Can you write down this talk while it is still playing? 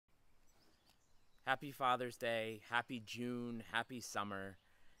Happy Father's Day, happy June, happy summer.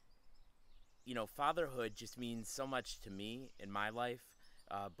 Fatherhood just means so much to me in my life,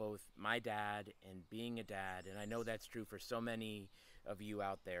 both my dad and being a dad. And I know that's true for so many of you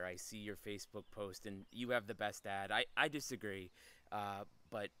out there. I see your Facebook post and you have the best dad. I disagree,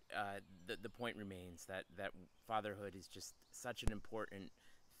 but the point remains that fatherhood is just such an important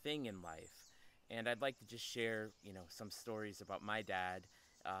thing in life. And I'd like to just share, some stories about my dad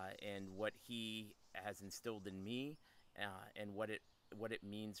and what he has instilled in me, and what it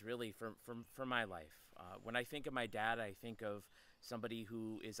means really for my life. When I think of my dad, I think of somebody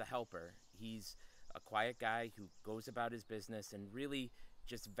who is a helper. He's a quiet guy who goes about his business and really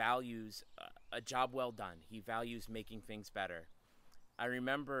just values a job well done. He values making things better. I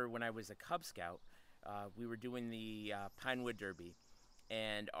remember when I was a Cub Scout, we were doing the Pinewood Derby,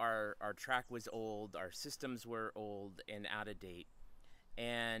 and our track was old, our systems were old and out of date.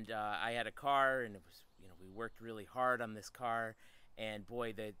 And I had a car, and it was, we worked really hard on this car, and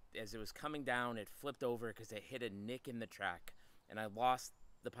boy, as it was coming down, it flipped over because it hit a nick in the track, and I lost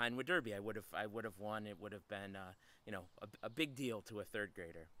the Pinewood Derby. I would have won. It would have been a big deal to a third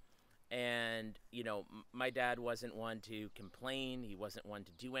grader. And my dad wasn't one to complain. He wasn't one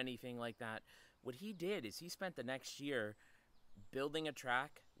to do anything like that. What he did is he spent the next year building a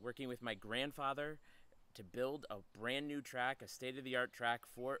track, working with my grandfather to build a brand new track, a state of the art track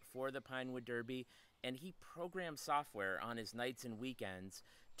for the Pinewood Derby. And he programmed software on his nights and weekends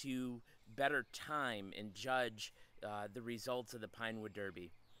to better time and judge the results of the Pinewood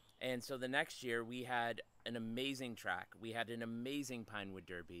Derby. And so the next year we had an amazing track. We had an amazing Pinewood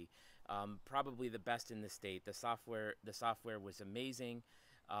Derby, probably the best in the state. The software was amazing,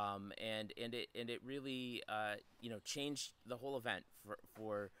 and it really changed the whole event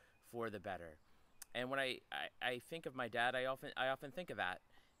for the better. And when I think of my dad, I often think of that.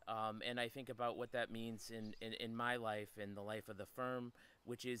 And I think about what that means in my life and the life of the firm,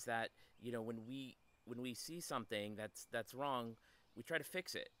 which is that when we see something that's wrong, we try to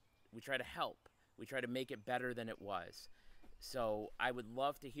fix it. We try to help. We try to make it better than it was. So I would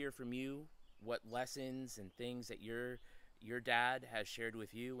love to hear from you what lessons and things that your dad has shared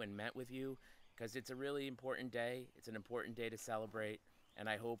with you and met with you, because it's a really important day. It's an important day to celebrate, and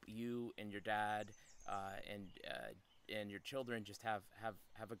I hope you and your dad and your children just have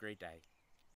a great day.